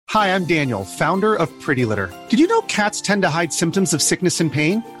Hi, I'm Daniel, founder of Pretty Litter. Did you know cats tend to hide symptoms of sickness and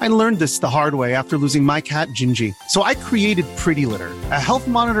pain? I learned this the hard way after losing my cat, Gingy. So I created Pretty Litter, a health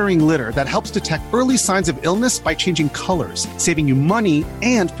monitoring litter that helps detect early signs of illness by changing colors, saving you money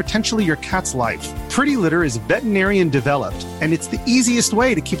and potentially your cat's life. Pretty Litter is veterinarian developed, and it's the easiest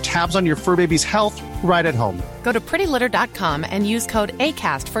way to keep tabs on your fur baby's health right at home. Go to prettylitter.com and use code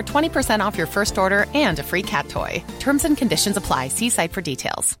ACAST for 20% off your first order and a free cat toy. Terms and conditions apply. See site for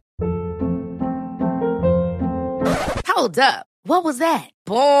details. Hold up. What was that?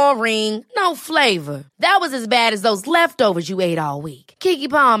 Boring. No flavor. That was as bad as those leftovers you ate all week. Keke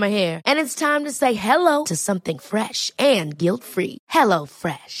Palmer here, and it's time to say hello to something fresh and guilt-free. Hello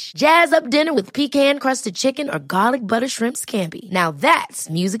Fresh. Jazz up dinner with pecan-crusted chicken or garlic butter shrimp scampi. Now that's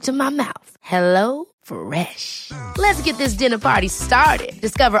music to my mouth. Hello Fresh. Let's get this dinner party started.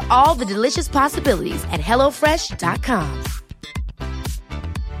 Discover all the delicious possibilities at hellofresh.com.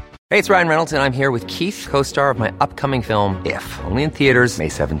 Hey, it's Ryan Reynolds, and I'm here with Keith, co-star of my upcoming film, If, only in theaters May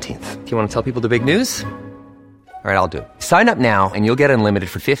 17th. Do you want to tell people the big news? All right, I'll do it. Sign up now and you'll get unlimited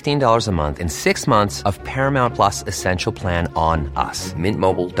for $15 a month and 6 months of Paramount Plus Essential Plan on us.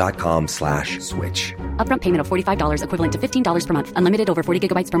 MintMobile.com/switch. Upfront payment of $45 equivalent to $15 per month. Unlimited over 40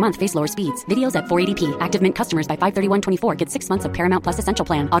 gigabytes per month. Face lower speeds. Videos at 480p. Active Mint customers by 531.24 get 6 months of Paramount Plus Essential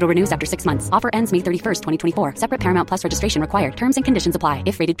Plan. Auto renews after 6 months. Offer ends May 31st, 2024. Separate Paramount Plus registration required. Terms and conditions apply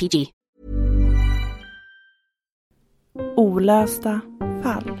if rated PG. Olösta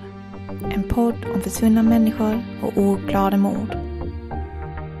fall. En podd om försvunna människor och oklara mord.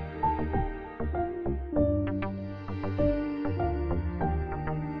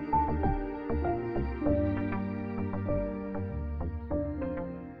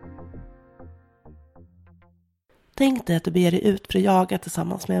 Tänk dig att du beger dig ut för att jaga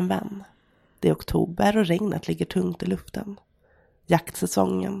tillsammans med en vän. Det är oktober och regnet ligger tungt i luften.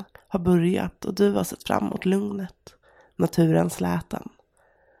 Jaktsäsongen har börjat och du har sett fram emot lugnet, naturens läten.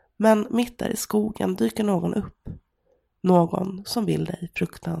 Men mitt där i skogen dyker någon upp. Någon som vill dig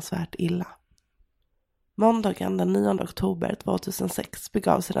fruktansvärt illa. Måndagen den 9 oktober 2006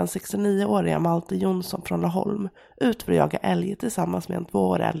 begav sig den 69-åriga Malte Jonsson från Laholm ut för att jaga älg tillsammans med en 2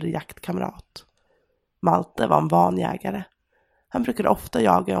 år äldre jaktkamrat. Malte var en van jägare. Han brukade ofta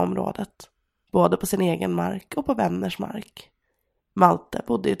jaga i området, både på sin egen mark och på vänners mark. Malte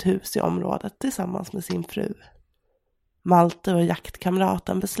bodde i ett hus i området tillsammans med sin fru. Malte och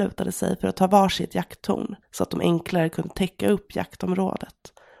jaktkamraten beslutade sig för att ta varsitt jakttorn så att de enklare kunde täcka upp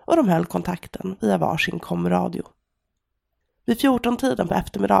jaktområdet, och de höll kontakten via varsin komradio. Vid 14-tiden på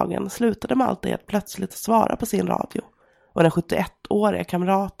eftermiddagen slutade Malte helt plötsligt att svara på sin radio, och den 71-åriga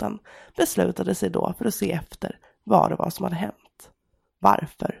kamraten beslutade sig då för att se efter vad det var som hade hänt.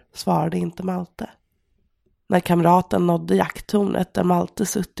 Varför svarade inte Malte? När kamraten nådde jakttornet där Malte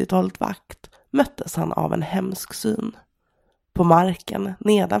suttit och hållit vakt möttes han av en hemsk syn. På marken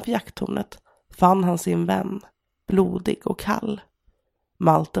nedanför jakttornet fann han sin vän, blodig och kall.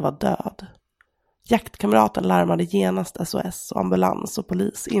 Malte var död. Jaktkamraten larmade genast SOS och ambulans och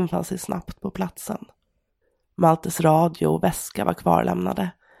polis infann sig snabbt på platsen. Maltes radio och väska var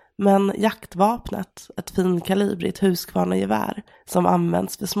kvarlämnade, men jaktvapnet, ett finkalibrigt Husqvarna-gevär som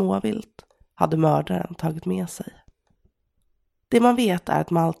används för småvilt, hade mördaren tagit med sig. Det man vet är att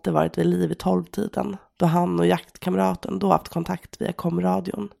Malte varit vid liv i 12-tiden, då han och jaktkamraten då haft kontakt via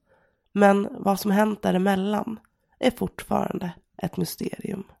komradion. Men vad som hänt däremellan är fortfarande ett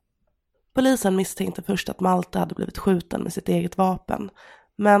mysterium. Polisen misstänkte först att Malte hade blivit skjuten med sitt eget vapen,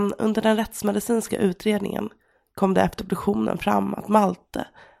 men under den rättsmedicinska utredningen kom det efter obduktionen fram att Malte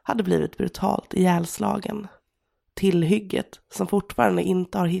hade blivit brutalt ihjälslagen. Tillhygget, som fortfarande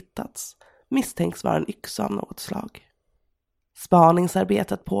inte har hittats, misstänks vara en yxa av något slag.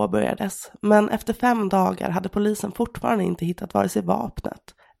 Spaningsarbetet påbörjades, men efter 5 dagar hade polisen fortfarande inte hittat vare sig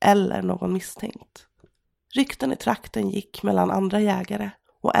vapnet eller någon misstänkt. Rykten i trakten gick mellan andra jägare,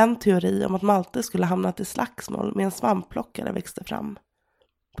 och en teori om att Malte skulle hamnat i slagsmål med en svampplockare växte fram.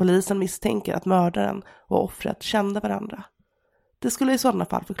 Polisen misstänker att mördaren och offret kände varandra. Det skulle i sådana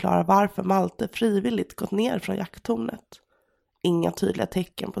fall förklara varför Malte frivilligt gått ner från jakttornet. Inga tydliga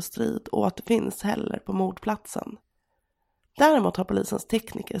tecken på strid återfinns heller på mordplatsen. Däremot har polisens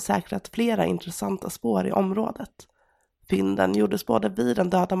tekniker säkrat flera intressanta spår i området. Fynden gjordes både vid den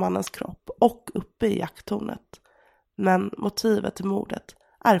döda mannens kropp och uppe i jakttornet. Men motivet till mordet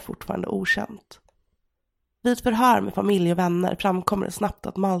är fortfarande okänt. Vid förhör med familj och vänner framkommer det snabbt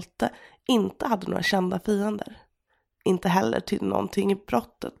att Malte inte hade några kända fiender. Inte heller tydde någonting i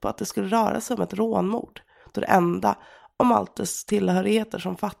brottet på att det skulle röra sig om ett rånmord, då det enda om Maltes tillhörigheter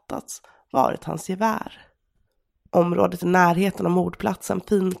som fattats varit hans gevär. Området i närheten av mordplatsen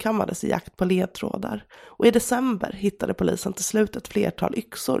finkammades i jakt på ledtrådar och i december hittade polisen till slut ett flertal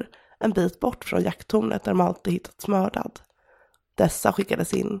yxor en bit bort från jakttornet där Malte hittats mördad. Dessa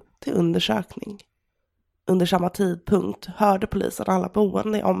skickades in till undersökning. Under samma tidpunkt hörde polisen alla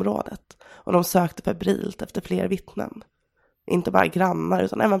boende i området och de sökte febrilt efter fler vittnen. Inte bara grannar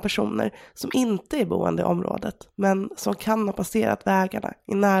utan även personer som inte är boende i området men som kan ha passerat vägarna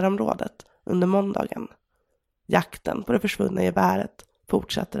i närområdet under måndagen. Jakten på det försvunna geväret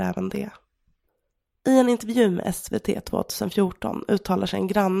fortsätter även det. I en intervju med SVT 2014 uttalar sig en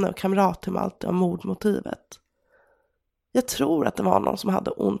granne och kamrat till Malte om mordmotivet. Jag tror att det var någon som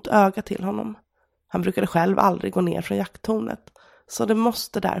hade ont öga till honom. Han brukade själv aldrig gå ner från jakttornet, så det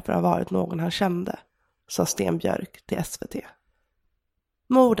måste därför ha varit någon han kände, sa Sten Björk till SVT.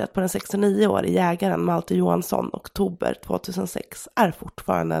 Mordet på den 69-årige jägaren Malte Johansson oktober 2006 är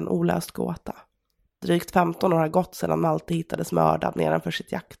fortfarande en olöst gåta. Drygt 15 år har gått sedan Malte hittades mördad nedanför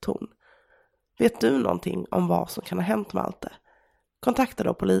sitt jakttorn. Vet du någonting om vad som kan ha hänt Malte? Kontakta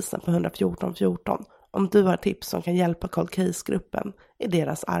då polisen på 114 14 om du har tips som kan hjälpa Cold Case-gruppen i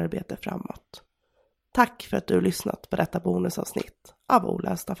deras arbete framåt. Tack för att du har lyssnat på detta bonusavsnitt av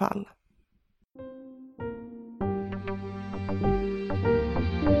Olösta fall.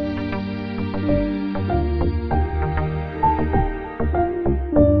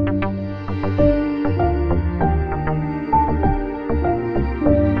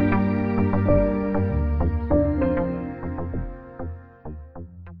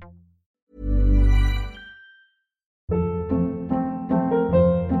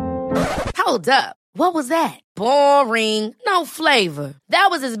 Hold up. What was that? Boring. No flavor. That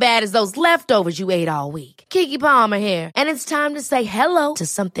was as bad as those leftovers you ate all week. Keke Palmer here, and it's time to say hello to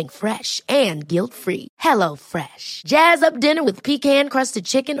something fresh and guilt-free. Hello Fresh. Jazz up dinner with pecan-crusted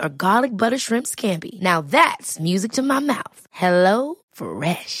chicken or garlic butter shrimp scampi. Now that's music to my mouth. Hello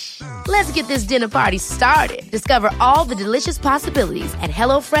Fresh. Let's get this dinner party started. Discover all the delicious possibilities at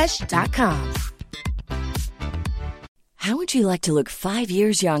hellofresh.com. How would you like to look 5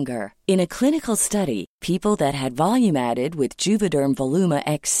 years younger? In a clinical study, people that had volume added with Juvederm Voluma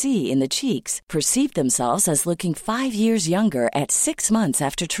XC in the cheeks perceived themselves as looking 5 years younger at 6 months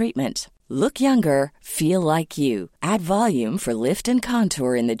after treatment. Look younger, feel like you. Add volume for lift and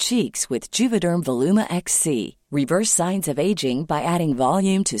contour in the cheeks with Juvederm Voluma XC. Reverse signs of aging by adding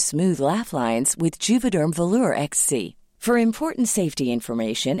volume to smooth laugh lines with Juvederm Volure XC. For important safety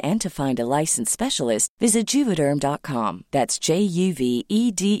information and to find a licensed specialist, visit Juvederm.com. That's JUVEDERM.com.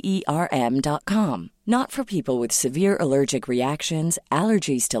 Not for people with severe allergic reactions,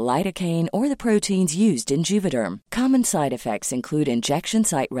 allergies to lidocaine, or the proteins used in Juvederm. Common side effects include injection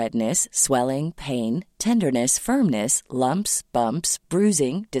site redness, swelling, pain, tenderness, firmness, lumps, bumps,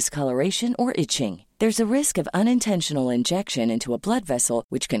 bruising, discoloration, or itching. There's a risk of unintentional injection into a blood vessel,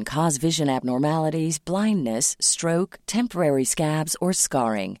 which can cause vision abnormalities, blindness, stroke, temporary scabs, or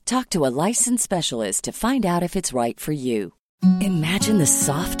scarring. Talk to a licensed specialist to find out if it's right for you. Imagine the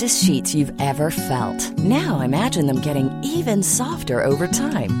softest sheets you've ever felt. Now imagine them getting even softer over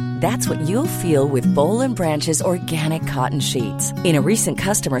time. That's what you'll feel with Boll & Branch's organic cotton sheets. In a recent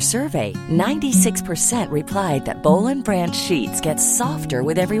customer survey, 96% replied that Boll & Branch sheets get softer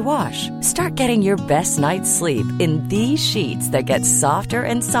with every wash. Start getting your best night's sleep in these sheets that get softer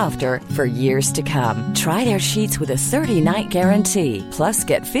and softer for years to come. Try their sheets with a 30-night guarantee. Plus,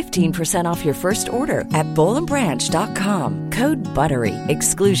 get 15% off your first order at bollandbranch.com. Code BUTTERY.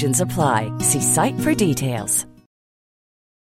 Exclusions apply. See site for details.